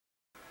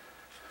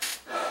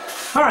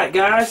Alright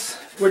guys,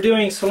 we're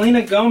doing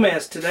Selena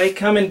Gomez today.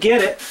 Come and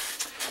get it.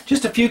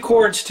 Just a few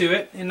chords to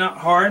it and not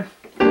hard.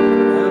 I'm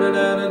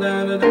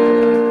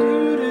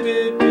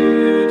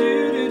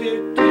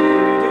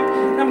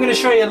going to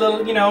show you a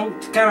little, you know,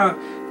 to kind of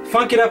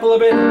funk it up a little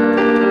bit.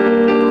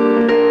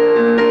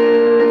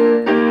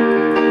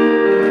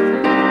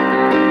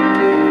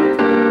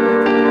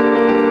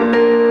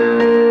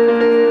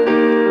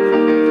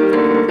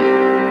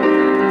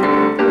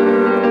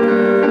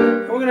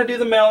 Do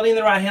the melody in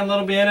the right hand a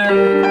little bit,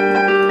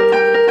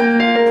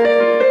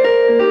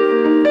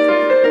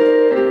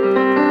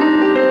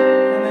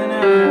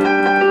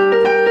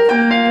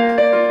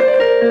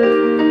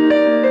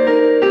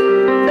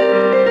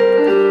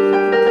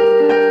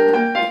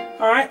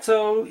 alright,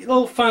 so a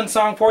little fun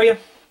song for you.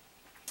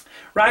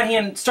 Right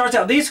hand starts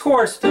out these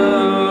chords. If you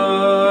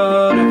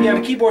have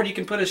a keyboard, you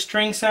can put a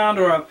string sound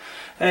or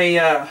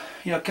a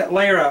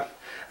layer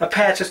a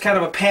patch that's kind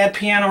of a pad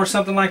piano or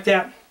something like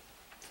that.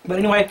 But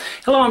anyway,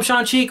 hello, I'm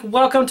Sean Cheek.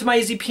 Welcome to my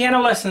Easy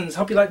Piano Lessons.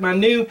 Hope you like my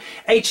new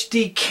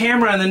HD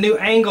camera and the new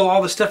angle,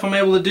 all the stuff I'm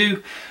able to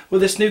do with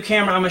this new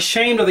camera. I'm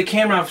ashamed of the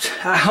camera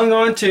I hung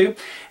on to,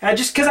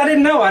 just because I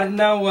didn't know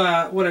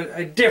what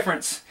a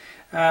difference,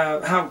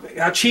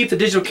 how cheap the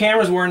digital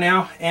cameras were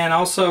now, and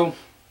also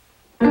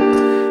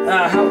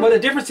what a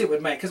difference it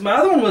would make. Because my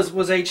other one was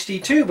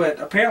HD too, but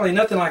apparently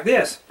nothing like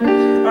this.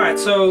 Alright,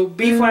 so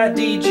B flat,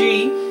 D,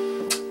 G,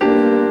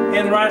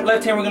 and the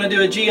left hand we're going to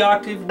do a G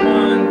octave,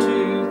 1,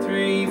 2,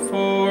 3,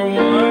 4,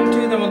 1,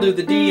 2, then we'll do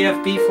the D,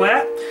 F, B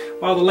flat,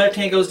 while the left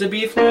hand goes to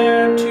B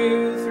flat,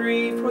 2,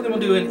 3, 4, then we'll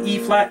do an E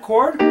flat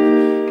chord,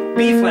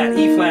 B flat,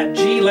 E flat,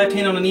 G, left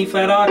hand on an E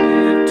flat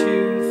octave,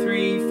 2,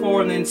 3,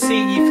 4, and then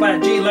C, E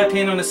flat, G, left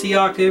hand on a C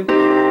octave,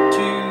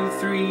 2,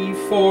 3,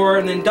 4,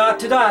 and then dot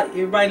to dot.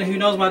 Everybody who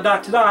knows my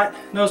dot to dot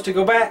knows to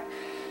go back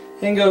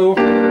and go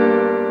 4,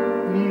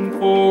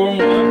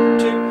 1,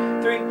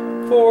 2,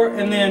 3, 4,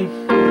 and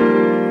then.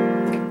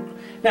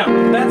 Now,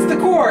 that's the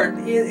chord.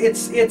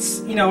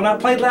 It's you know, not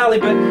played loudly,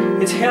 but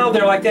it's held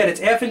there like that.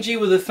 It's F and G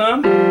with a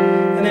thumb,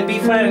 and then B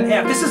flat and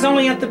F. This is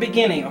only at the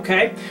beginning,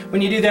 okay?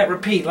 When you do that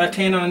repeat, left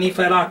hand on an E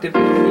flat octave,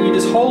 and you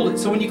just hold it.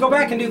 So when you go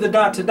back and do the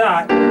dot to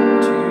dot,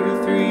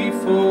 2, 3,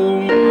 4,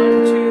 1,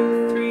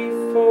 2, 3,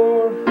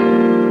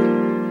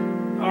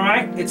 4.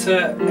 Alright, it's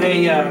a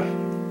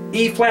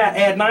E flat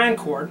add 9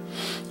 chord.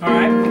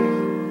 Alright?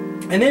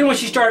 And then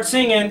once you start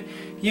singing,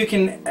 you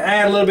can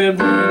add a little bit of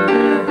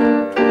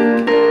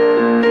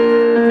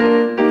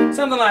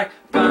something like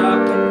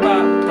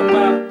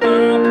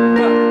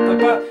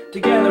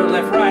together,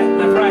 left, right, together,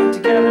 left, right,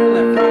 together,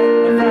 left, right.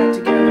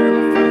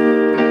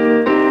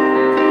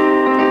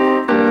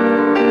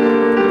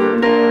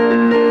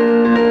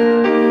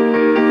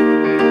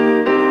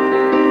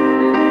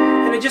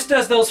 And it just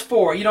does those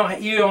 4. You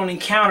don't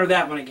encounter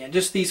that one again.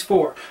 Just these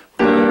 4.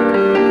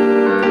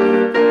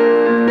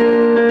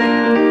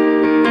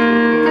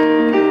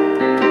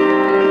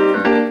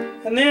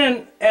 And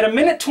then at a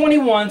minute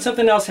 21,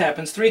 something else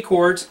happens. 3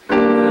 chords.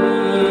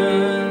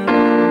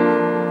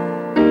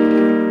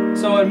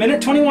 So at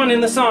minute 21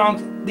 in the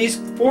song, these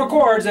 4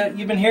 chords that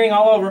you've been hearing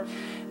all over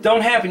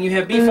don't happen. You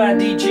have B flat,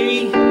 D,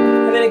 G,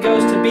 and then it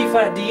goes to B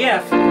flat, D,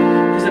 F.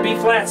 It's a B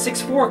flat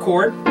 6/4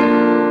 chord.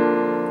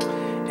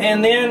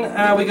 And then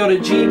we go to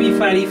G, B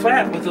flat, E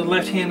flat with the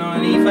left hand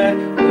on an E flat.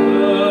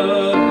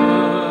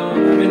 A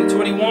minute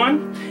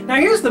 21. Now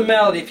here's the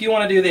melody if you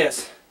want to do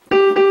this.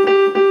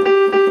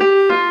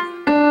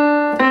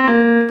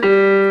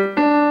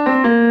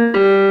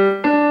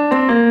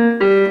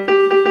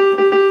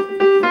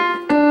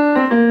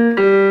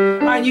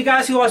 You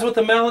guys who always want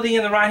the melody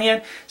in the right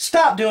hand,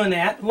 stop doing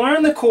that.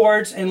 Learn the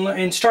chords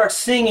and start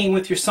singing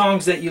with your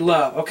songs that you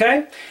love,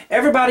 okay?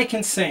 Everybody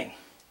can sing.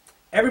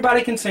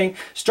 Everybody can sing.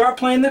 Start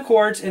playing the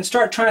chords and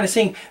start trying to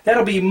sing.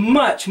 That'll be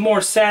much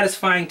more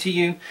satisfying to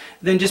you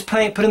than just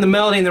putting the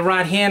melody in the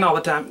right hand all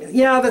the time.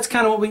 Yeah, that's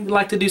kind of what we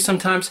like to do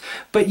sometimes,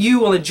 but you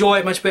will enjoy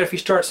it much better if you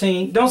start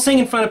singing. Don't sing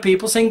in front of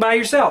people, sing by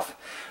yourself.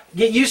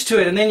 Get used to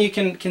it, and then you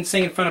can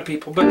sing in front of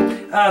people.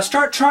 But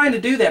start trying to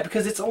do that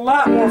because it's a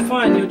lot more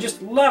fun. You'll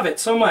just love it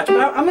so much. But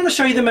I'm going to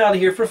show you the melody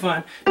here for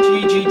fun.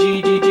 G, G,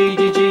 G, G, G,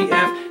 G, G,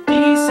 F,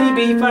 D, C,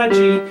 B, flat,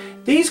 G.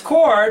 These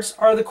chords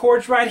are the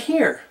chords right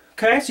here.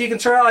 Okay, so you can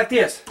start out like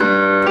this. Now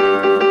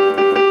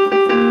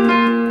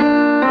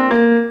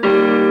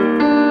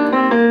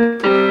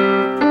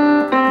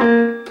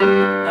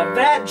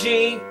that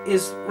G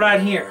is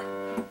right here.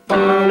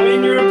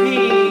 When you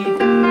repeat.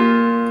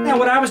 Now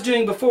what I was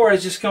doing before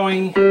is just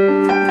going.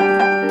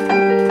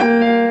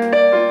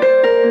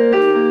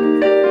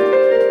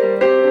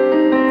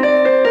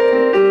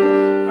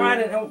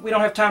 Alright, and we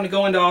don't have time to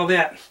go into all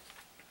that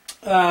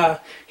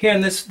here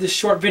in this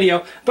short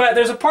video. But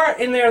there's a part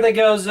in there that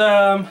goes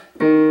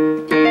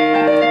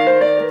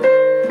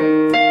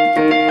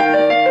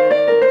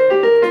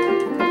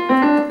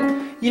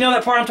you know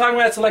that part I'm talking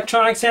about? It's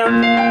electronic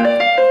sound.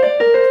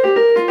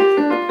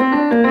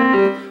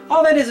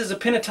 All that is a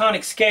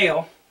pentatonic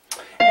scale.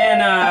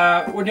 And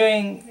we're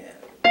doing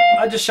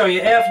I'll just show you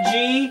F,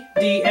 G,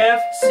 D,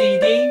 F, C,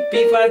 D,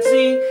 B flat,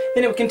 C,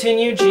 then it would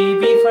continue G,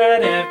 B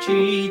flat, F,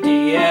 G,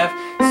 D, F,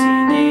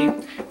 C, D.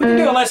 We can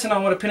do a lesson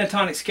on what a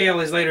pentatonic scale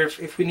is later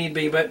if we need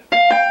be, but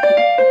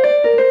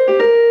I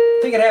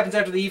think it happens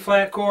after the E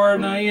flat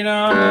chord. No, you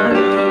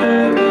know.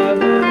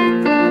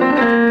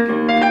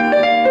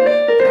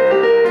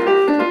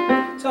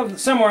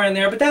 Somewhere in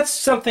there, but that's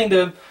something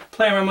to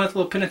play around with, a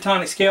little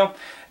pentatonic scale.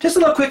 Just a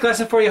little quick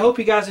lesson for you. Hope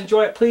you guys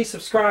enjoy it. Please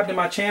subscribe to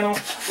my channel.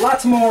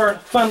 Lots more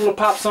fun little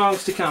pop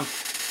songs to come.